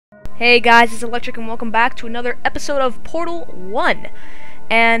Hey guys, it's Electric and welcome back to another episode of Portal 1.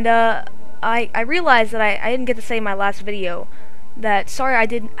 And I realized that I didn't get to say in my last video that sorry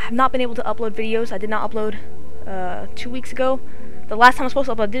have not been able to upload videos. I did not upload 2 weeks ago. The last time I was supposed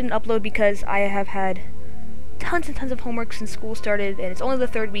to upload, I didn't upload because I have had tons and tons of homework since school started, and it's only the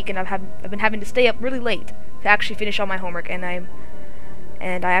third week, and I've been having to stay up really late to actually finish all my homework, and I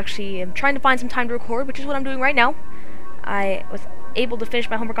actually am trying to find some time to record, which is what I'm doing right now. I was able to finish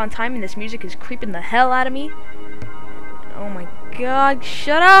my homework on time, and this music is creeping the hell out of me. Oh my god,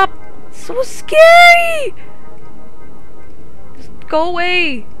 shut up! So scary! Just go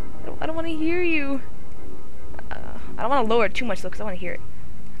away! I don't want to hear you. I don't want to lower it too much though, because I want to hear it.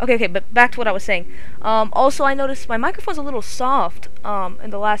 Okay, but back to what I was saying. Also, I noticed my microphone's a little soft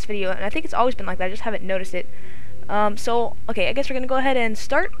in the last video, and I think it's always been like that, I just haven't noticed it. So, okay, I guess we're going to go ahead and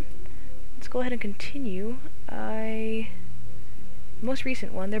start. Let's go ahead and continue. Most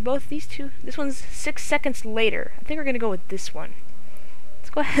recent one, they're both these two. This one's 6 seconds later. I think we're going to go with this one.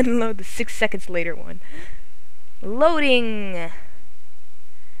 Let's go ahead and load the 6 seconds later one. Loading!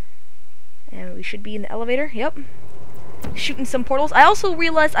 And we should be in the elevator, yep. Shooting some portals. I also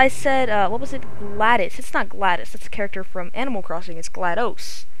realized I said, what was it? Gladys. It's not Gladys. That's a character from Animal Crossing. It's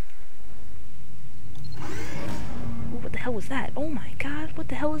GLaDOS. Ooh, what the hell was that? Oh my god, what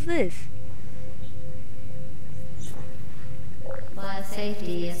the hell is this? While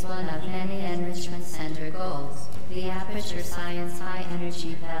safety is one of many enrichment center goals, the Aperture Science High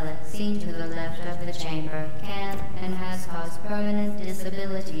Energy Pellet seen to the left of the chamber can and has caused permanent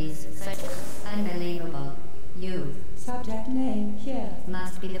disabilities such as unbelievable. You. Subject name here.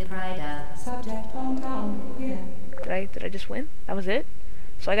 Must be the pride of. Subject hometown here. Did I just win? That was it?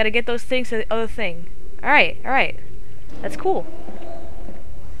 So I gotta get those things to the other thing. Alright. That's cool.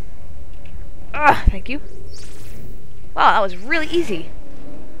 Ah, thank you. Wow, that was really easy.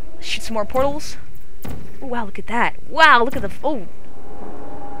 Let's shoot some more portals. Oh, wow, look at that. Wow, look at the... Oh.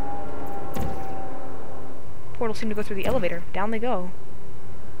 Portals seem to go through the elevator. Down they go.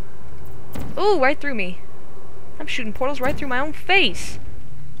 Ooh, right through me. I'm shooting portals right through my own face.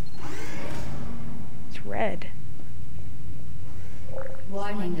 It's red.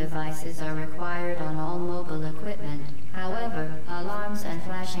 Warning devices are required on all mobile equipment. However, alarms and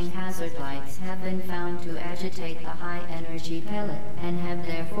flashing hazard lights have been found to agitate the high-energy pellet and have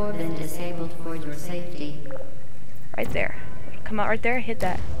therefore been disabled for your safety. Right there. Come out right there, hit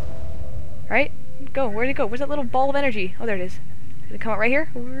that. Right? Go. Where'd it go? Where's that little ball of energy? Oh, there it is. Did it come out right here?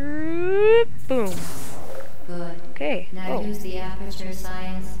 Boom. Good. Okay. Now use the Aperture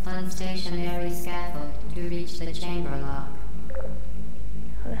Science unstationary scaffold to reach the chamber lock.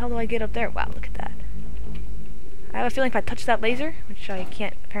 How the hell do I get up there? Wow, look at that. I have a feeling if I touch that laser, which I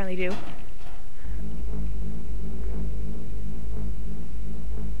can't apparently do.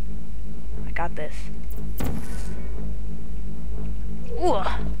 I got this. Ooh!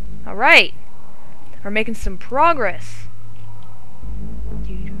 Alright! We're making some progress.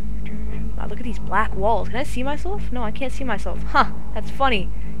 Wow, look at these black walls. Can I see myself? No, I can't see myself. Huh, that's funny.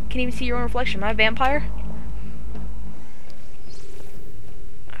 Can't even see your own reflection. Am I a vampire?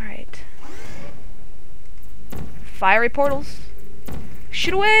 Fiery portals.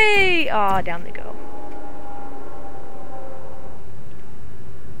 Shoot away! Ah, down they go.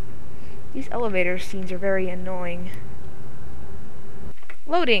 These elevator scenes are very annoying.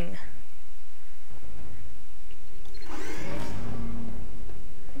 Loading.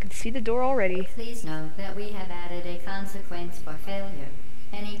 I can see the door already. Please note that we have added a consequence for failure.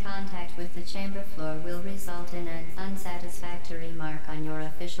 Any contact with the chamber floor will result in an unsatisfactory mark on your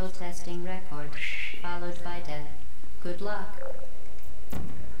official testing record, followed by death. Good luck.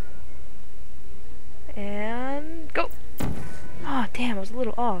 And go. Oh, damn, I was a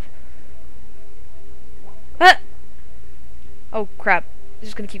little off. Ah! Oh, crap. It's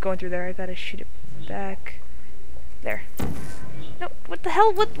just gonna keep going through there. I gotta shoot it back. There. No, what the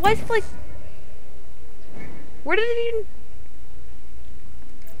hell? What? Why is it like... Where did it even...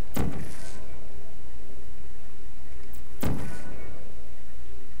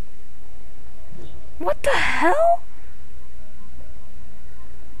 What the hell?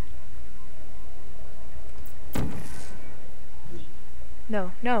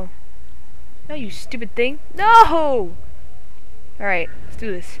 No, you stupid thing. No! Alright, let's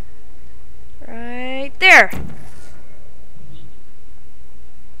do this. Right there!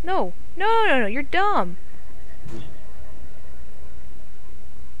 No, you're dumb.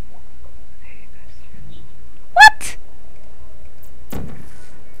 What?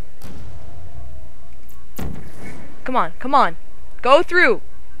 Come on. Go through.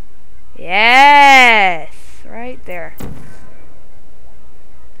 Yes! Right there.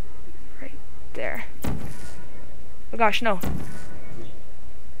 Oh gosh, no.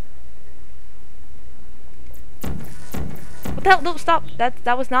 What the hell? No, stop.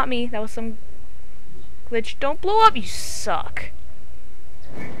 That was not me. That was some glitch. Don't blow up, you suck.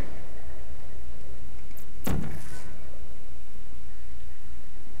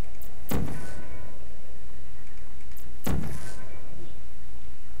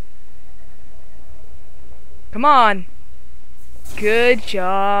 Come on. Good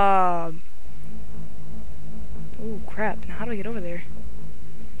job. Oh crap. Now how do I get over there?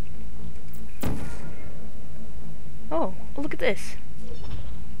 Oh, look at this.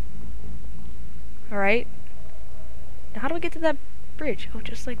 Alright. Now how do I get to that bridge? Oh,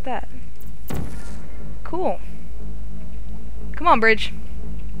 just like that. Cool. Come on, bridge.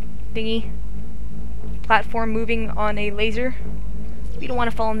 Thingy. Platform moving on a laser. We don't want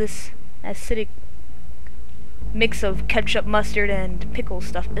to fall in this acidic mix of ketchup, mustard, and pickle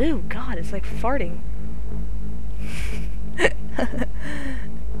stuff. Ooh, God, it's like farting.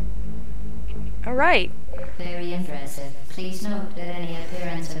 Alright. Very impressive. Please note that any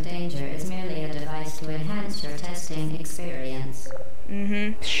appearance of danger is merely a device to enhance your testing experience.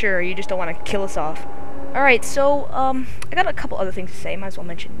 Sure, you just don't want to kill us off. Alright, so, I got a couple other things to say, might as well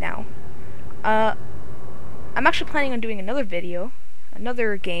mention now. I'm actually planning on doing another video,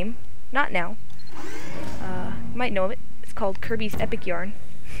 another game, not now. You might know of it. It's called Kirby's Epic Yarn.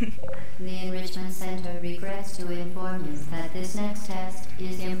 The Enrichment Center regrets to inform you that this next test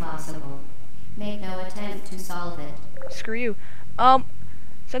is impossible. Make no attempt to solve it. Screw you. So I'm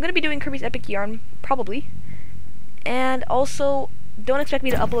gonna be doing Kirby's Epic Yarn, probably. And also, don't expect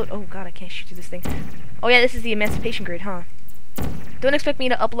me to upload... Oh god, I can't shoot through this thing. Oh yeah, this is the Emancipation Grid, huh? Don't expect me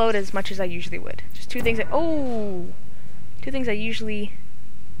to upload as much as I usually would. Just two things I... Oh! Two things I usually...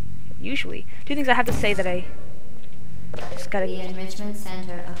 Two things I have to say that I... Just gotta... The Enrichment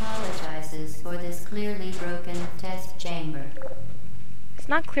Center apologizes for this clearly broken test chamber. It's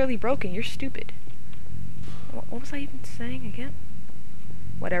not clearly broken, you're stupid. What was I even saying again?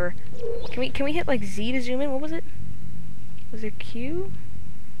 Whatever. Can we hit like Z to zoom in? What was it? Was there Q?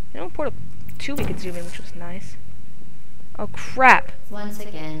 I know in Portal 2 we could zoom in, which was nice. Oh crap. Once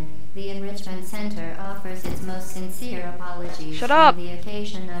again, the Enrichment Center offers its most sincere apologies Shut up. on the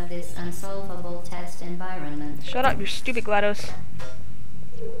occasion of this unsolvable test environment. Shut up, you stupid GLaDOS.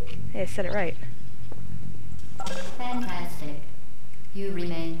 Hey, I said it right. Fantastic. You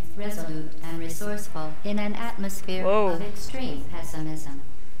remain resolute and resourceful in an atmosphere Whoa. of extreme pessimism.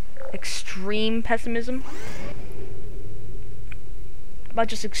 Extreme pessimism? About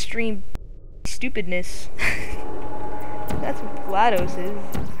just extreme stupidness. That's what GLaDOS is.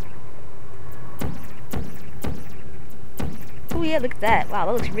 Oh yeah, look at that. Wow,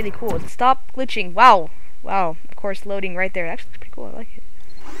 that looks really cool. Stop glitching. Wow. Wow. Of course, loading right there. It actually looks pretty cool. I like it.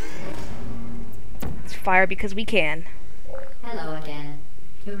 Let's fire because we can. Hello again.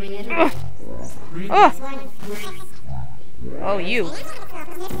 To reiterate, Oh! Oh, you.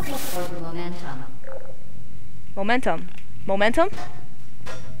 momentum. Momentum. Momentum?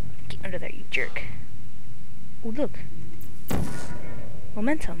 Get under there, you jerk. Oh, look.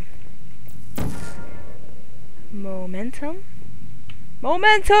 Momentum. Momentum?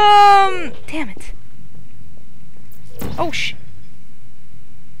 Momentum! Damn it. Oh,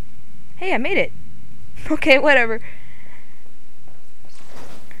 Hey, I made it. Okay, whatever.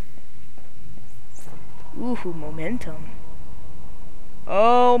 Ooh, momentum.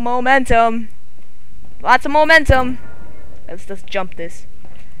 Oh, momentum. Lots of momentum. Let's just jump this.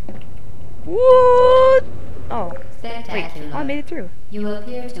 Woo! Oh. Wait. Spectacular. Oh, I made it through. You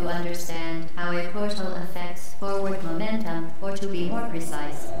appear to understand how a portal affects forward momentum, or to be more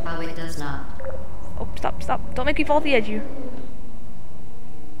precise, how it does not. Oh, stop, stop. Don't make me fall off the edge, you.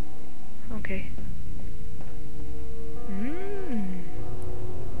 Okay.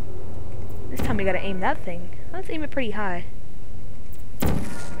 This time we gotta aim that thing. Let's aim it pretty high.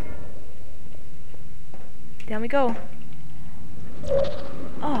 Down we go.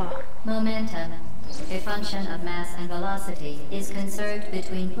 Oh. Momentum, a function of mass and velocity, is conserved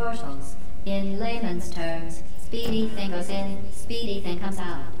between portals. In layman's terms, speedy thing goes in, speedy thing comes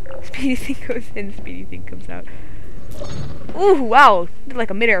out. Speedy thing goes in, speedy thing comes out. Ooh, wow. Did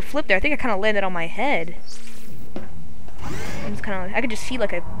like a midair flip there. I think I kind of landed on my head. It's kind of, I could just see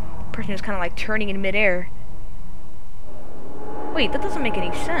like a person just kind of like turning in midair. Wait, that doesn't make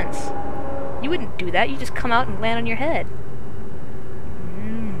any sense. You wouldn't do that. You just come out and land on your head.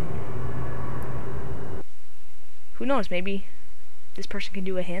 Who knows? Maybe this person can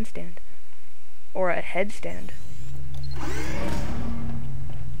do a handstand or a headstand.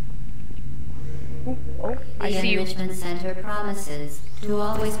 Ooh, oh, I see you. The Enrichment Center promises to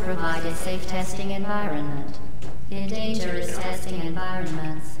always provide a safe testing environment. In dangerous testing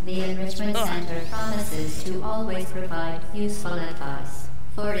environments, the Enrichment Center promises to always provide useful advice.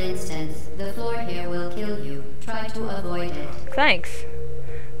 For instance, the floor here will kill you. Try to avoid it. Thanks.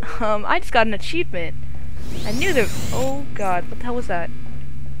 I just got an achievement. I knew there. Oh God, what the hell was that?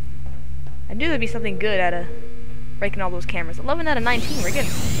 I knew there'd be something good out of breaking all those cameras. 11 out of 19. We're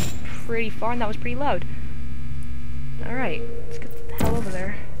getting pretty far, and that was pretty loud. All right, let's get the hell over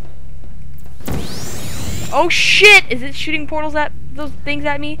there. Oh shit! Is it shooting portals at those things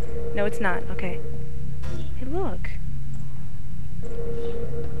at me? No, it's not. Okay. Hey, look.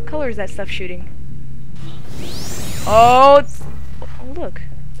 What color is that stuff shooting? Oh, oh look.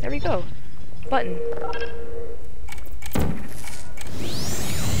 There we go. Button.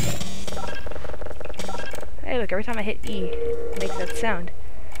 Hey, look. Every time I hit E, it makes that sound.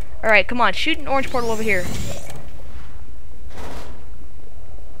 All right, come on. Shoot an orange portal over here.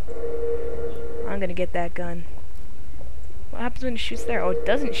 I'm gonna get that gun. What happens when it shoots there? Oh, it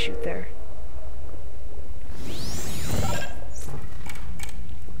doesn't shoot there.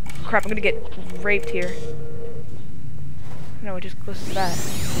 Crap, I'm gonna get raped here. No, it just close to that.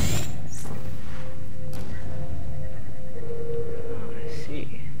 Oh, I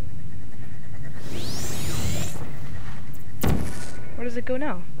see. Where does it go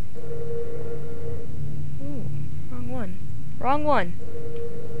now? Ooh, wrong one. Wrong one.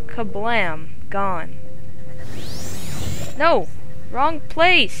 Kablam. Gone. No! Wrong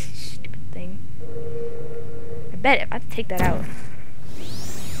place! Stupid thing. I bet I have to take that out.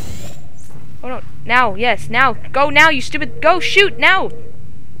 Oh no. Now, yes, now. Go now, you stupid. Go, shoot, now!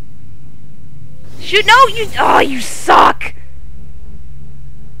 Shoot, no! You. Oh, you suck!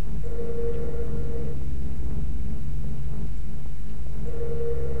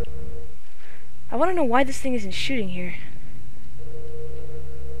 I want to know why this thing isn't shooting here.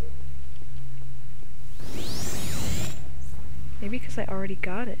 Maybe because I already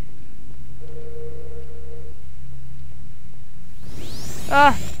got it.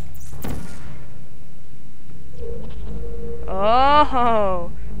 Ah!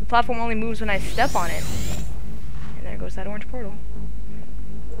 Oh! The platform only moves when I step on it. And there goes that orange portal.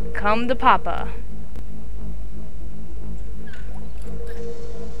 Come to Papa.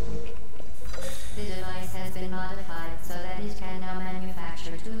 The device has been modified so that it can now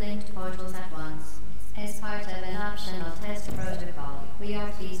manufacture 2 linked portals at once. As part of an optional test protocol, we are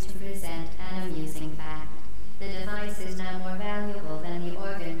pleased to present an amusing fact. The device is now more valuable than the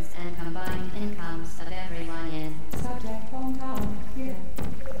organs and combined incomes of everyone in. Subject phone call. Here.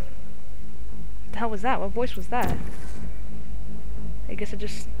 What the hell was that? What voice was that? I guess it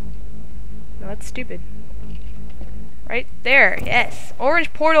just... No, that's stupid. Right there, yes!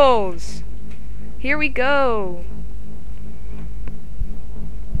 Orange portals! Here we go!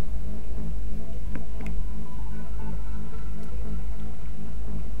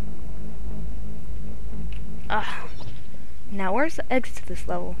 Ah. Now where's the exit to this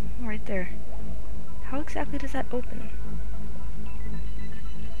level? Oh, right there. How exactly does that open?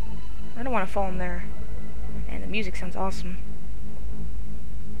 I don't want to fall in there. And the music sounds awesome.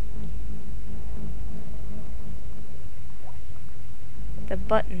 The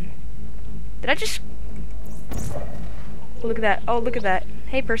button. Did I just... Oh, look at that. Oh, look at that.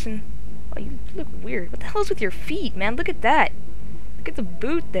 Hey, person. Oh, you look weird. What the hell is with your feet, man? Look at that. Look at the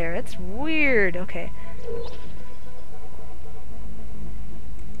boot there. That's weird. Okay.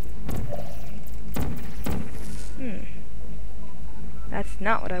 That's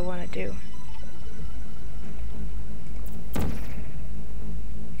not what I want to do.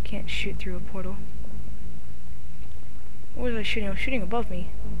 Can't shoot through a portal. What was I shooting? I was shooting above me.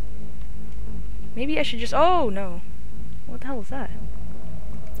 Maybe I should just... Oh, no. What the hell is that?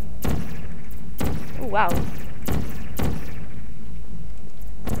 Oh, wow.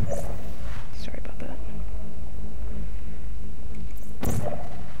 Sorry about that.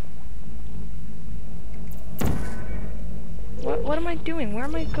 What am I doing? Where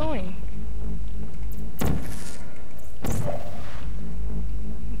am I going?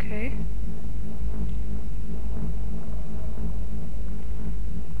 Okay.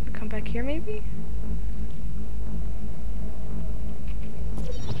 Come back here, maybe?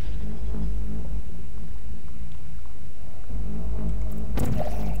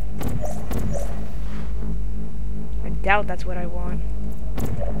 I doubt that's what I want.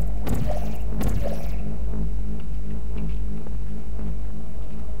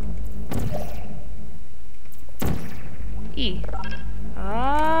 E.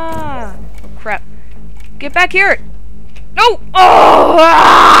 Ah. Oh, crap. Get back here! No! Oh!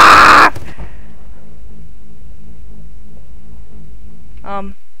 Ah!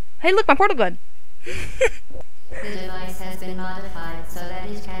 Hey, look, my portal gun. The device has been modified so that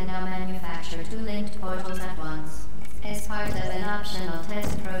it can now manufacture 2 linked portals at once. As part of an optional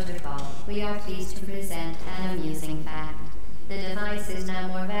test protocol, we are pleased to present an amusing fact. The device is now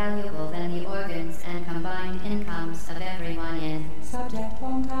more valuable than the organs and combined incomes of everyone in. Subject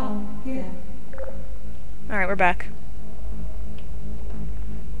hometown, here. Alright, we're back.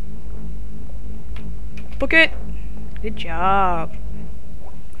 Book it! Good job.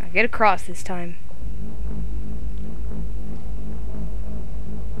 I get across this time.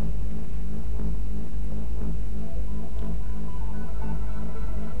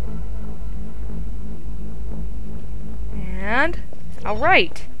 And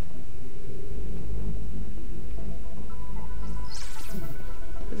alright.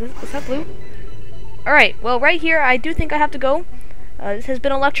 Was that blue? Alright, well right here I do think I have to go. This has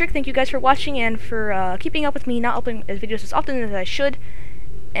been Electric. Thank you guys for watching and for keeping up with me not uploading videos as often as I should.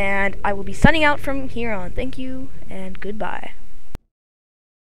 And I will be signing out from here on. Thank you and goodbye.